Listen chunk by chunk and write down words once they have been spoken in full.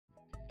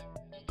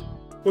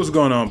What's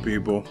going on,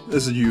 people?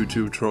 This is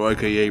YouTube Troll,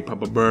 aka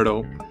Papa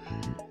Birdo.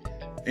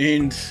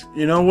 And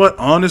you know what?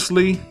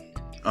 Honestly,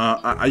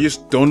 I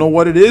just don't know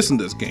what it is in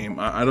this game.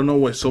 I don't know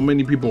why so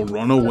many people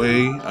run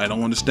away. I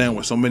don't understand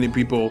why so many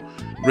people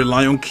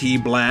rely on key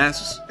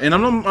blasts. And I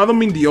don't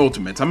mean the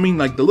ultimates. I mean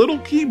like the little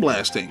key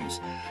blast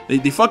things.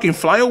 They fucking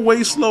fly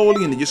away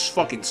slowly and they just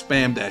fucking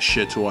spam that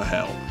shit to a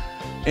hell.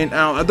 And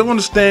I don't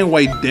understand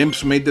why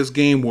dimps made this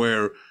game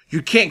where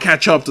you can't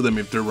catch up to them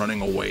if they're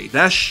running away.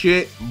 That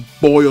shit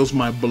boils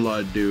my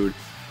blood, dude.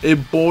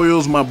 It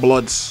boils my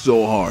blood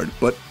so hard.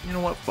 But you know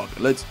what? Fuck it.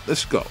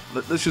 Let's go.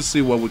 Let's just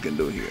see what we can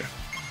do here.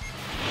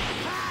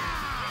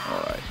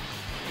 Alright.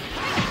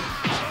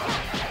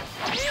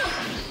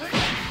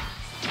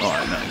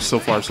 Alright, nice. So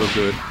far, so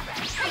good.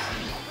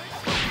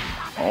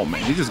 Oh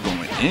man, he's just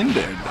going in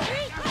there, though.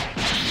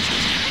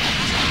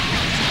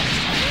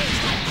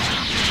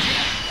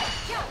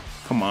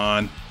 Come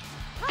on.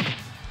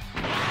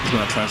 He's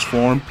gonna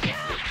transform.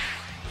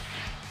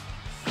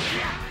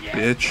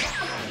 Bitch.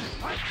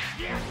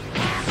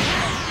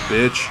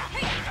 Bitch.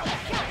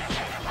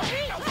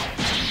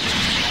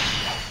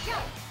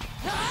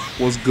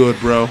 What's good,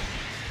 bro?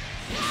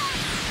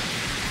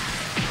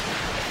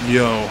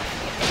 Yo.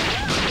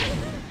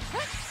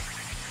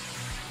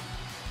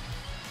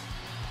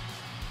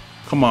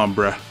 Come on,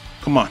 bruh.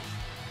 Come on.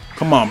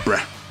 Come on,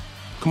 bruh.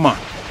 Come on.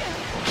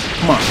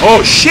 Come on.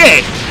 Oh,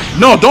 shit!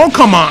 No, don't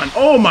come on!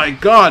 Oh my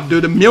god,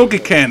 dude, the Milky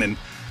Cannon.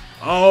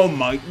 Oh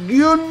my...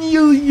 You,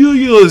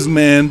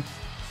 man.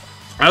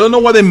 I don't know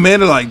why they made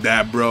it like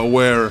that, bro,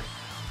 where...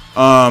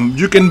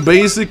 you can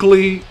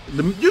basically...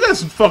 You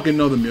guys fucking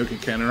know the Milky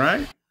Cannon,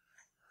 right?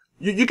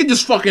 You can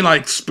just fucking,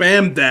 like,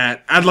 spam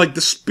that at, like,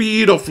 the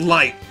speed of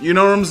light. You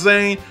know what I'm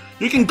saying?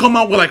 You can come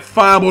out with, like,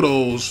 5 of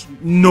those.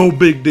 No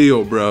big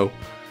deal, bro.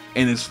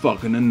 And it's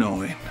fucking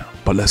annoying.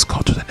 But let's go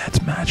to the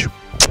next match.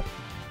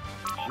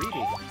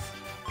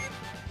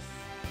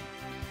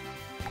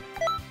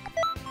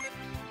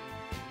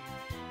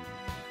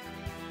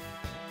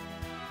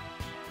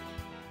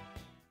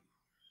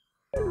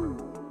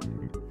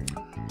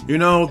 You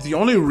know, the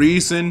only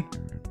reason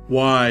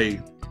why,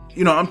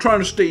 you know, I'm trying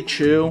to stay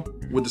chill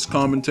with this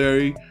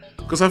commentary,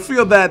 because I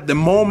feel that the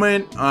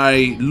moment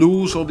I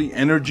lose all the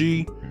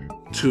energy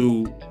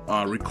to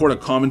record a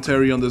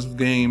commentary on this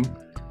game,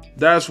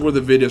 that's where the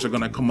videos are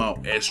gonna come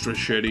out extra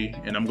shitty,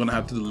 and I'm gonna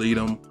have to delete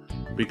them.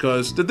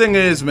 Because the thing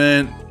is,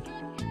 man,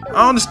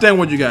 I understand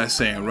what you guys are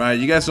saying, right?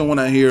 You guys don't want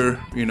to hear,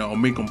 you know,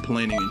 me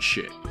complaining and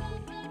shit.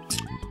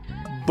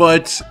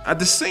 But at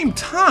the same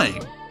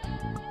time,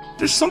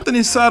 there's something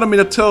inside of me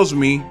that tells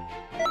me,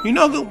 you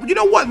know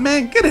what,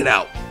 man? Get it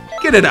out.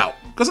 Get it out.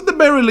 Because at the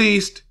very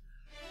least,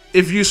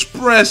 if you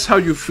express how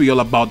you feel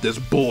about this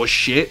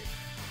bullshit,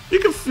 you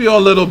can feel a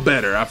little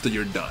better after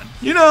you're done.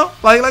 You know?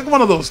 Like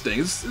one of those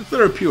things. It's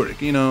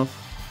therapeutic, you know?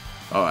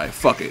 Alright,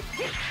 fuck it.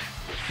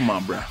 Come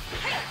on, bruh.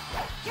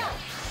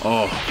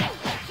 Oh.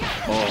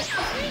 Oh.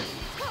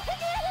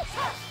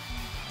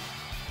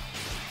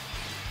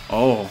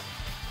 Oh.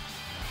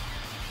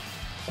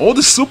 Oh,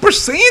 the Super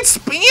Saiyan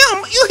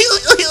spam!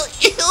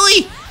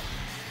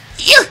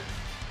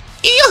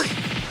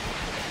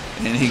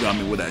 And he got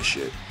me with that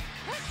shit.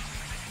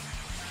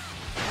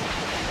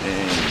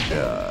 And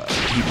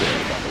he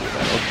barely got me with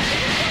that.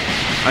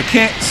 Okay. I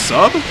can't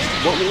sub?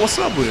 What's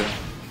up with him?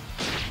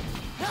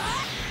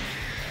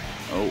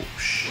 Oh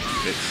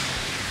shit.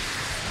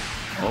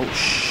 Oh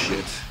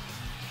shit.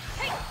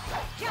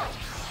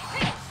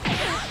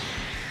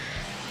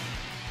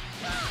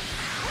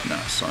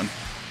 Nah, son.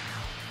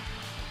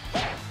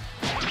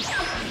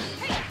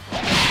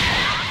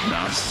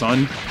 Nah,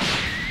 son.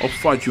 I'll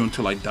fight you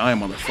until I die,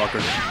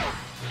 motherfucker.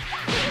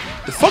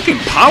 The fucking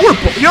power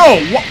pole.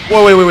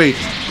 Yo, wait.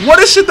 What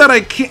is it that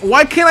I can't?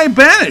 Why can't I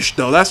banish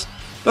though? That's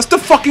the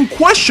fucking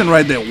question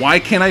right there. Why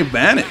can't I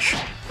banish?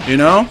 You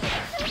know,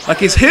 like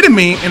he's hitting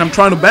me and I'm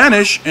trying to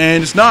banish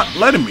and it's not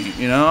letting me.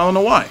 You know, I don't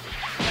know why.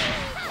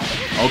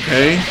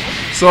 Okay,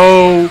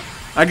 so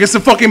I guess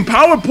the fucking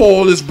power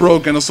pole is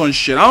broken or some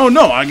shit. I don't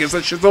know. I guess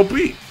that shit's OP.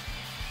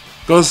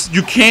 Because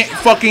you can't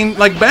fucking,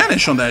 like,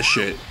 banish on that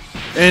shit.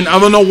 And I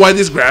don't know why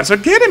these grabs are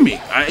getting me.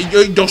 I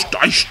just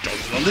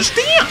don't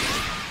understand.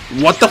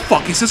 What the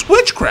fuck is this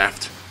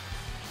witchcraft?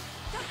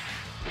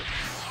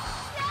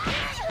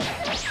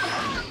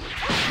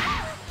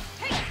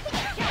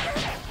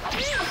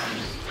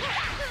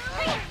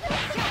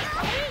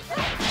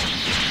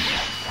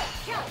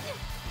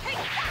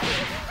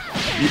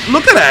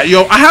 Look at that,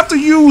 yo. I have to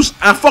use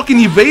a fucking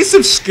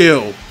evasive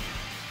skill.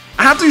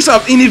 I have to use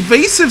an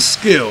evasive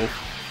skill.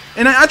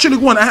 And I actually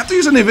won. I have to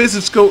use an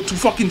evasive skill to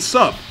fucking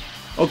sub.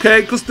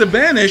 Okay? Because the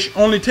banish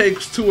only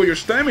takes 2 of your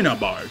stamina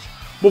bars.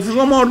 But for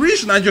some odd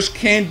reason, I just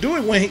can't do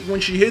it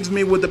when she hits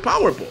me with the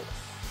power pole.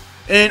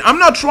 And I'm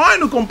not trying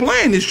to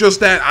complain. It's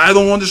just that I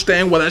don't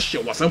understand why that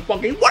shit wasn't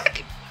fucking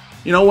working.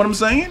 You know what I'm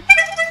saying?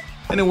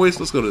 Anyways,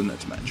 let's go to the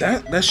next match.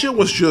 That shit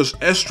was just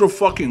extra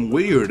fucking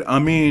weird. I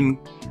mean,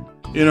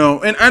 you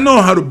know, and I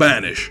know how to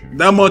banish.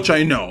 That much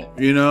I know.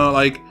 You know,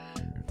 like,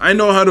 I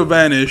know how to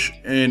vanish,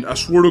 and I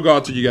swear to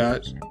God to you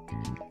guys,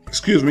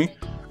 excuse me,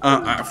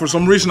 For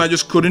some reason, I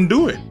just couldn't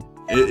do it.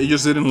 It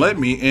just didn't let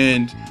me,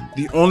 and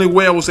the only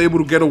way I was able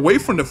to get away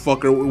from the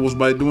fucker was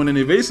by doing an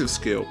evasive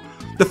skill.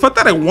 The fact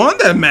that I won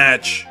that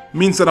match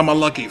means that I'm a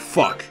lucky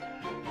fuck.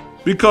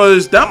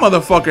 Because that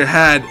motherfucker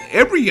had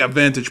every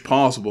advantage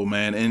possible,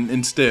 man,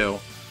 and still,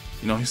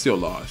 you know, he still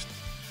lost.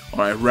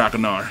 Alright,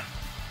 Ragnar.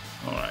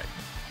 Alright.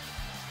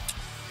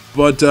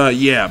 But,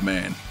 yeah,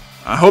 man.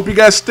 I hope you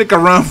guys stick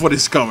around for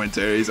these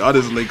commentaries,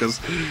 honestly, because,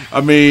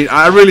 I mean,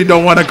 I really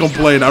don't want to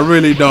complain. I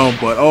really don't,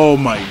 but oh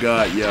my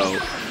god, yo.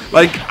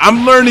 Like,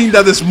 I'm learning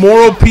that there's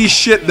more OP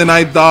shit than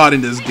I thought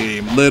in this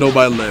game, little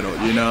by little,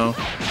 you know?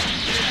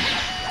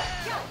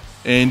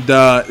 And,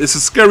 it's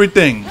a scary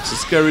thing. It's a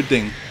scary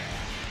thing.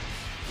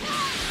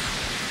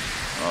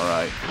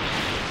 Alright.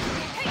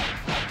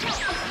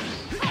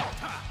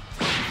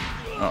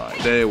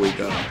 Alright, there we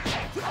go.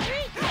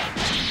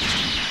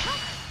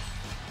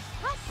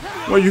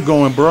 Where you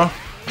going, bro?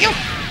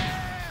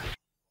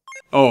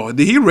 Oh,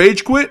 did he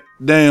rage quit?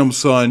 Damn,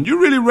 son. You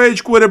really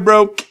rage quit it,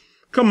 bro?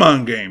 Come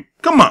on, game.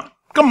 Come on.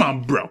 Come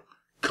on, bro.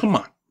 Come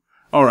on.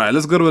 Alright,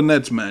 let's go to the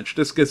next match.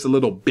 This gets a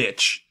little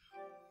bitch.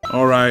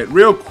 Alright,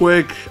 real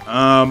quick.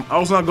 I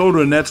was gonna go to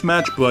the next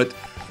match, but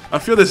I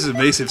feel this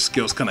evasive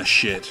skill's kind of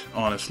shit,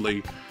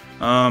 honestly.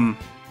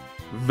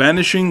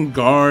 Vanishing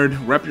guard,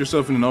 wrap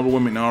yourself in an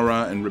overwhelming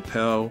aura, and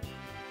repel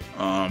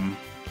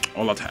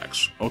all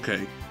attacks.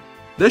 Okay.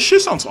 This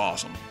shit sounds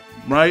awesome,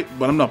 right?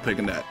 But I'm not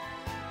picking that.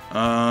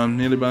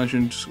 Nearly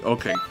vanishing.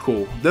 Okay,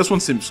 cool. This one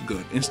seems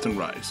good. Instant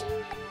rise.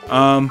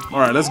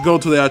 Alright, let's go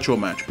to the actual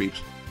match,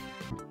 peeps.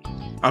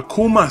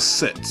 Akuma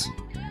sits.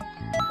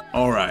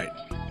 Alright.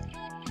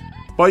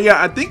 But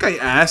yeah, I think I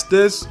asked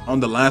this on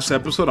the last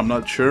episode, I'm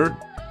not sure.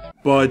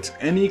 But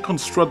any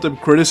constructive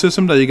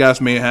criticism that you guys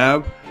may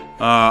have,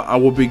 I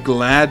will be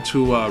glad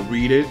to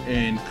read it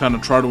and kind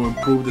of try to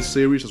improve the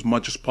series as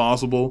much as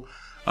possible.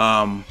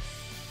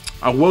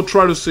 I will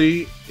try to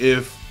see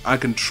if I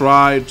can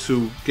try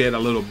to get a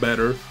little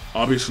better.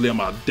 Obviously, I'm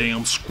a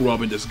damn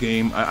scrub in this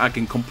game. I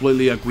can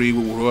completely agree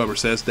with whoever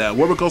says that.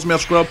 Whoever calls me a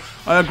scrub,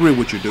 I agree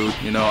with you, dude.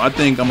 You know, I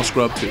think I'm a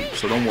scrub too,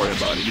 so don't worry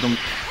about it. You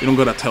don't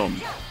gotta tell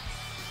me.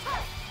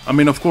 I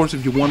mean, of course,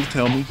 if you want to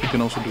tell me, you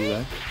can also do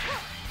that.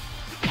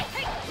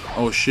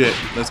 Oh shit,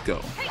 let's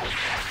go.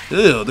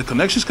 Ew, the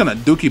connection's kind of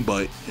dookie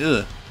butt.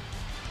 Ew.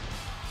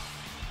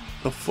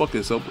 The fuck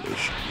is up with this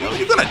shit? Yo,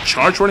 you gonna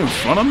charge right in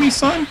front of me,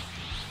 son?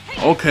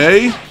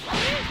 Okay.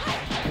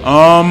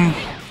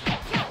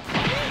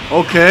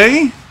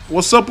 Okay.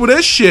 What's up with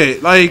this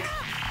shit? Like,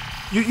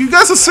 you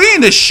guys are seeing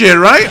this shit,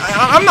 right?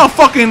 I'm not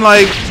fucking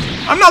like,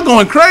 I'm not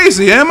going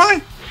crazy, am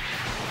I?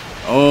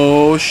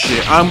 Oh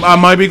shit, I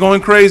might be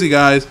going crazy,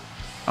 guys.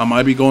 I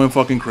might be going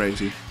fucking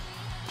crazy.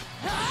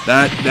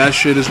 That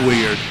shit is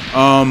weird.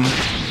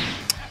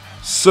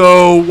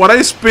 So what I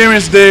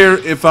experienced there,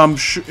 if I'm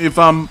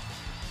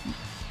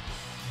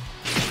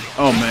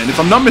oh man, if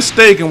I'm not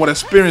mistaken, what I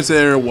experienced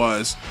there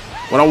was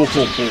what I would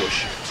call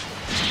bullshit.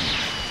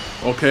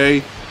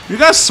 Okay, you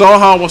guys saw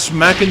how I was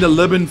smacking the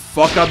living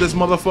fuck out this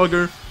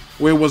motherfucker,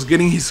 where it was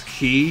getting his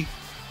key,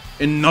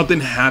 and nothing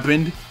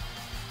happened.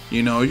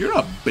 You know, you're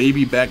a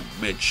baby back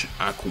bitch,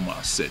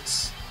 Akuma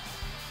sits.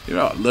 You're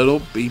a little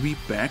baby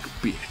back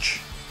bitch.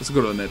 Let's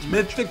go to the next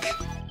Mythic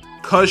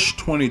Kush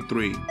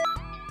 23.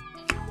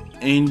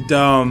 And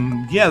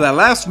yeah, that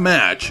last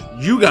match,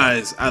 you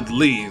guys at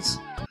least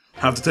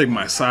have to take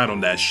my side on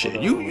that shit.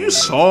 You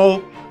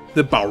saw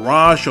the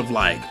barrage of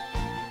like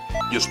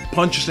just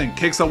punches and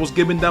kicks I was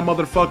giving that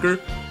motherfucker,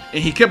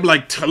 and he kept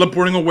like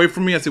teleporting away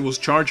from me as he was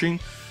charging.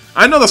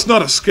 I know that's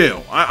not a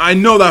skill. I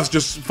know that's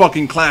just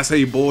fucking class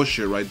A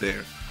bullshit right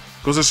there.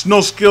 Because there's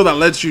no skill that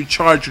lets you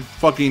charge your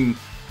fucking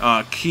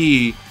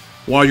key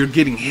while you're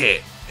getting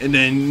hit and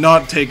then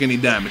not take any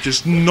damage.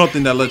 There's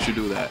nothing that lets you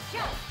do that.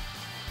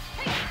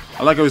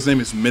 I like how his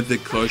name is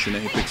Mythic Kush and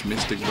then he picks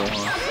Mystic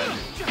Gohan.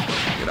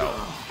 Get out.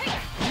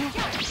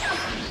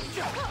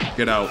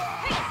 Get out.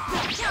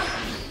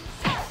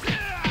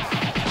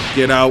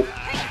 Get out.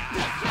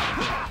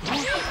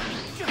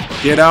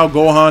 Get out,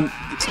 Gohan.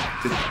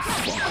 Get the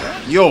fuck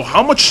out. Yo,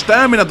 how much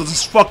stamina does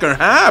this fucker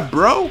have,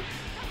 bro?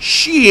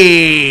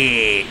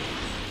 Shit.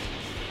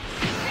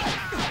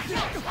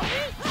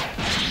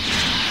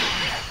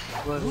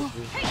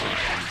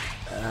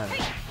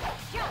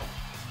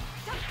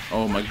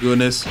 Oh my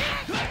goodness.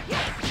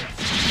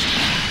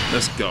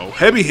 Let's go.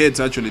 Heavy hits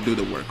actually do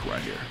the work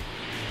right here.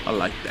 I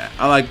like that.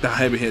 I like the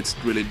heavy hits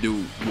really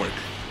do work.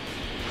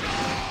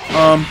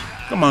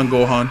 Come on,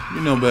 Gohan.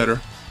 You know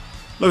better.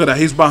 Look at that.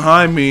 He's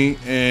behind me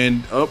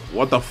and oh,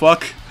 what the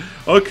fuck?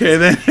 Okay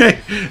then.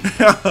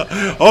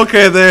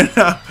 Okay then.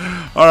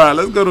 Alright,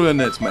 let's go to the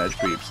next match,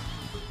 peeps.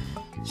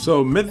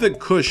 So Mythic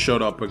Kush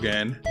showed up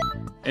again,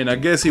 and I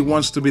guess he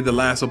wants to be the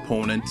last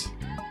opponent,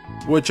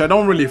 which I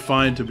don't really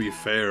find to be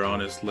fair,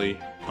 honestly.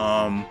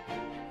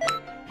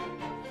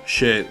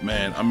 Shit,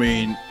 man. I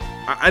mean,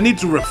 I need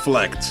to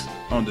reflect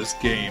on this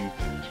game.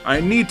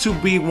 I need to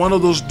be one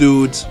of those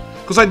dudes,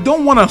 because I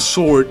don't want to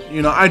sort,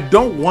 you know, I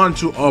don't want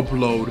to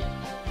upload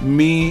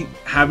me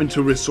having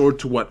to resort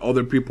to what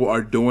other people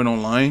are doing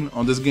online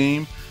on this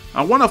game.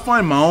 I want to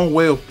find my own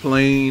way of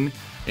playing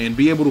and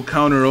be able to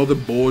counter all the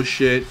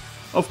bullshit.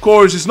 Of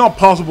course, it's not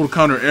possible to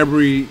counter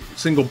every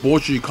single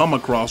bullshit you come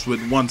across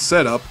with one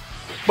setup.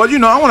 But, you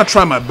know, I want to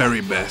try my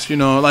very best, you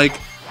know, like,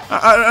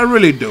 I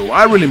really do.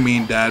 I really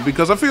mean that,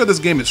 because I feel this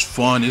game is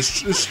fun.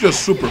 It's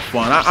just super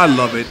fun. I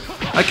love it.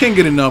 I can't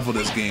get enough of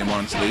this game,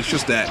 honestly. It's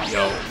just that,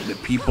 yo, the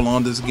people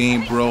on this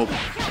game, bro,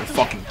 they're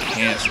fucking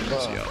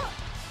cancerous, yo.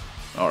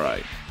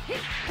 Alright.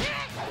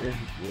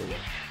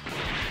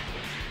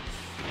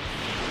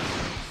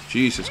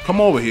 Jesus, come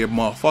over here,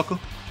 motherfucker.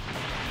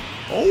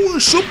 Oh,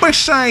 Super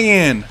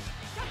Saiyan.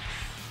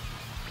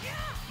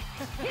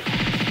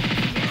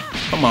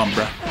 Come on,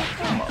 bruh.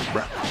 Come on,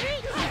 bruh.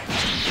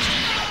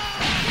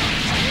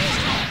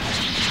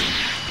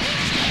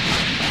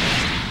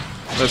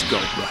 Let's go,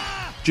 bro.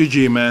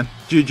 GG, man.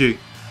 GG.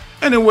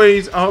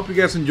 Anyways, I hope you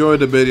guys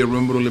enjoyed the video.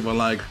 Remember to leave a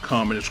like,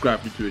 comment,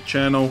 subscribe to the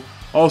channel.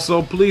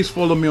 Also, please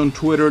follow me on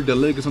Twitter. The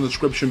link is in the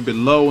description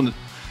below.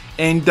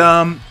 And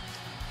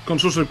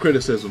constructive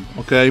criticism,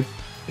 okay?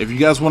 If you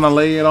guys want to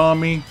lay it on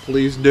me,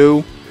 please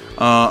do.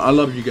 I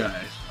love you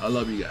guys. I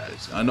love you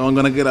guys. I know I'm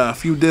going to get a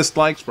few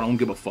dislikes, but I don't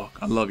give a fuck.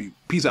 I love you.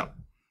 Peace out.